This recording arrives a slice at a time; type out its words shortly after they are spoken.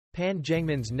Pan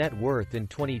Zhengmin's net worth in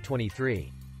 2023.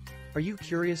 Are you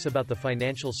curious about the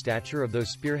financial stature of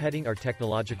those spearheading our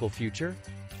technological future?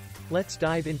 Let's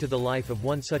dive into the life of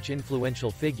one such influential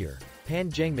figure,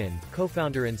 Pan Zhengmin,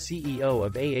 co-founder and CEO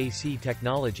of AAC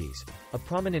Technologies, a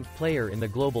prominent player in the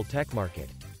global tech market.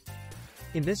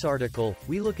 In this article,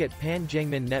 we look at Pan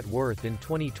Zhengmin net worth in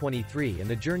 2023 and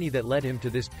the journey that led him to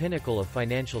this pinnacle of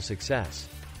financial success.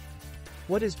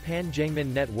 What is Pan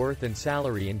Zhengmin net worth and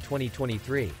salary in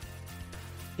 2023?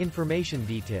 Information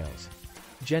details.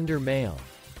 Gender male.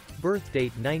 Birth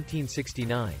date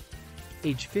 1969.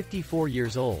 Age 54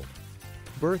 years old.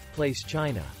 Birthplace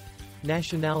China.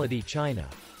 Nationality China.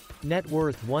 Net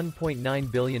worth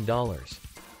 $1.9 billion.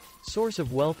 Source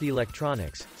of wealth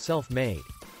electronics, self-made.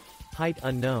 Height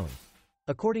unknown.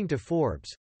 According to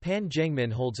Forbes, Pan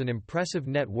Zhengmin holds an impressive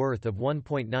net worth of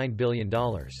 $1.9 billion.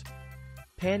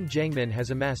 Pan Zhengmin has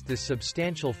amassed this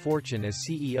substantial fortune as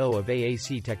CEO of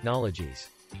AAC Technologies.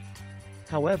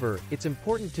 However, it's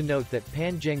important to note that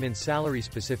Pan Zhengmin's salary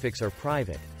specifics are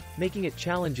private, making it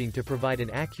challenging to provide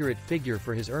an accurate figure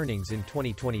for his earnings in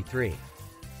 2023.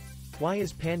 Why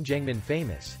is Pan Zhengmin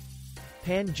famous?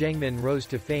 Pan Zhengmin rose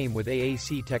to fame with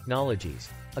AAC Technologies,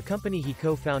 a company he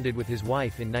co-founded with his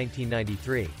wife in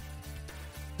 1993.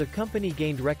 The company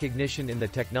gained recognition in the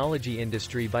technology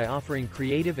industry by offering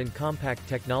creative and compact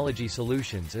technology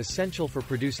solutions essential for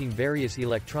producing various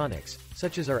electronics,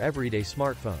 such as our everyday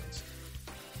smartphones.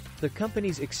 The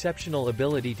company's exceptional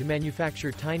ability to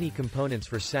manufacture tiny components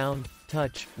for sound,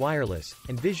 touch, wireless,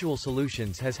 and visual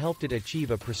solutions has helped it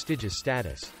achieve a prestigious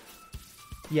status.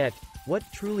 Yet, what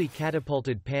truly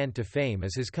catapulted Pan to fame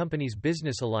is his company's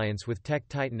business alliance with tech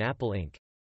titan Apple Inc.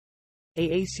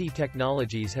 AAC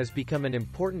Technologies has become an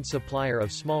important supplier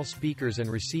of small speakers and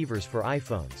receivers for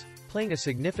iPhones, playing a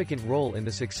significant role in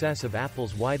the success of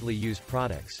Apple's widely used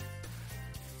products.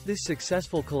 This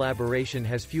successful collaboration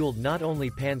has fueled not only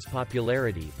Pan's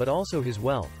popularity but also his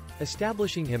wealth,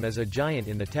 establishing him as a giant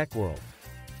in the tech world.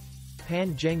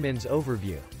 Pan Zhengmin's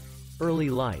overview. Early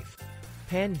life.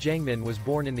 Pan Zhengmin was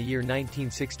born in the year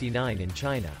 1969 in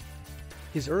China.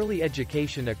 His early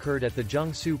education occurred at the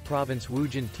Jiangsu Province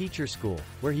Wuzhen Teacher School,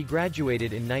 where he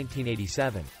graduated in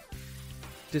 1987.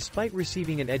 Despite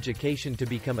receiving an education to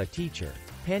become a teacher,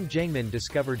 Pan Zhengmin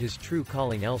discovered his true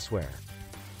calling elsewhere.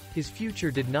 His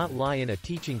future did not lie in a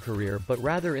teaching career but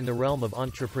rather in the realm of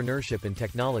entrepreneurship and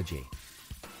technology.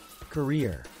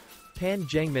 Career. Pan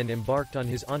Zhengmin embarked on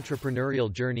his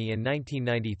entrepreneurial journey in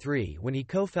 1993 when he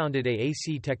co-founded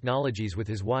AAC Technologies with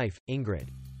his wife, Ingrid.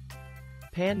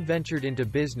 Pan ventured into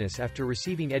business after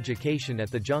receiving education at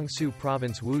the Jiangsu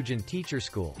Province Wuzhen Teacher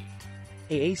School.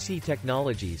 AAC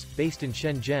Technologies, based in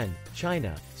Shenzhen,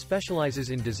 China, specializes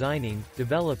in designing,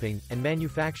 developing, and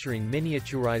manufacturing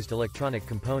miniaturized electronic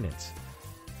components.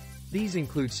 These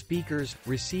include speakers,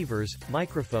 receivers,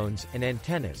 microphones, and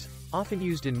antennas, often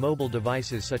used in mobile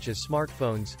devices such as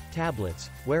smartphones, tablets,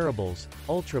 wearables,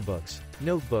 ultrabooks,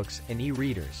 notebooks, and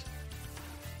e-readers.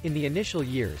 In the initial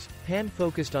years, Pan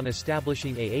focused on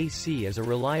establishing AAC as a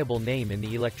reliable name in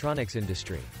the electronics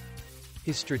industry.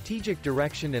 His strategic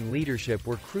direction and leadership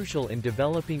were crucial in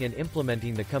developing and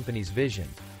implementing the company's vision.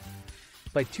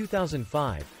 By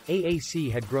 2005,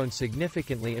 AAC had grown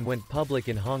significantly and went public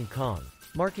in Hong Kong,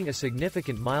 marking a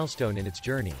significant milestone in its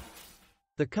journey.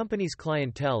 The company's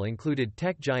clientele included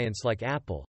tech giants like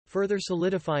Apple, further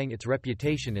solidifying its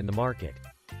reputation in the market.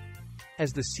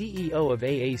 As the CEO of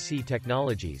AAC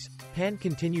Technologies, Pan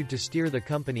continued to steer the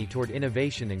company toward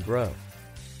innovation and growth.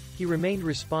 He remained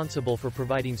responsible for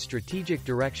providing strategic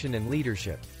direction and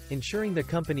leadership, ensuring the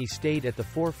company stayed at the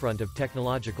forefront of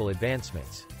technological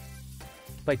advancements.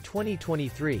 By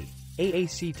 2023,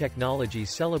 AAC Technologies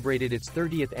celebrated its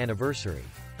 30th anniversary,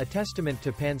 a testament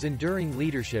to Pan's enduring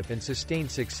leadership and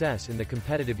sustained success in the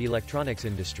competitive electronics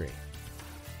industry.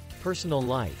 Personal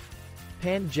life.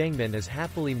 Pan Zhengmin is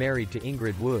happily married to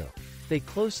Ingrid Wu. They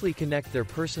closely connect their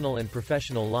personal and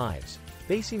professional lives,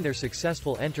 basing their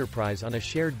successful enterprise on a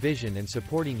shared vision and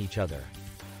supporting each other.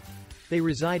 They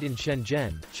reside in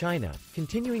Shenzhen, China,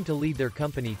 continuing to lead their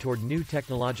company toward new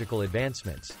technological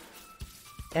advancements.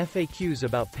 FAQs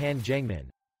about Pan Zhengmin.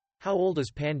 How old is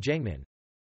Pan Zhengmin?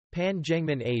 Pan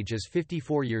Zhengmin age is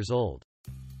 54 years old.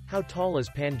 How tall is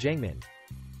Pan Zhengmin?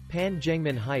 Pan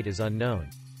Zhengmin height is unknown.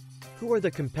 Who are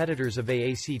the competitors of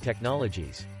AAC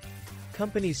Technologies?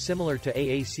 Companies similar to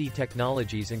AAC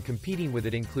Technologies and competing with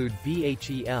it include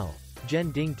BHEL,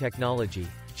 Zhending Technology,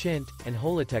 Chint, and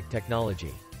Holotech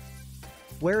Technology.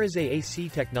 Where is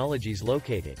AAC Technologies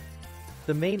located?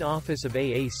 The main office of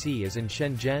AAC is in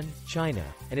Shenzhen, China,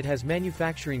 and it has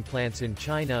manufacturing plants in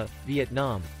China,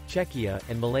 Vietnam, Czechia,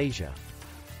 and Malaysia.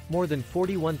 More than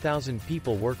 41,000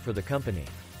 people work for the company.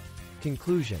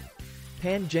 Conclusion.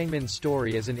 Pan Zhengmin's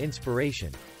story is an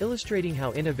inspiration, illustrating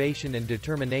how innovation and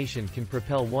determination can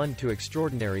propel one to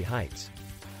extraordinary heights.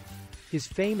 His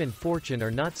fame and fortune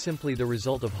are not simply the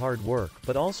result of hard work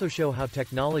but also show how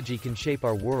technology can shape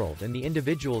our world and the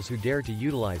individuals who dare to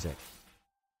utilize it.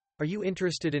 Are you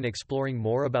interested in exploring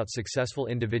more about successful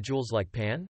individuals like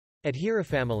Pan? At hereO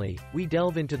Family, we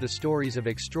delve into the stories of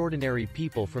extraordinary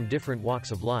people from different walks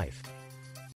of life.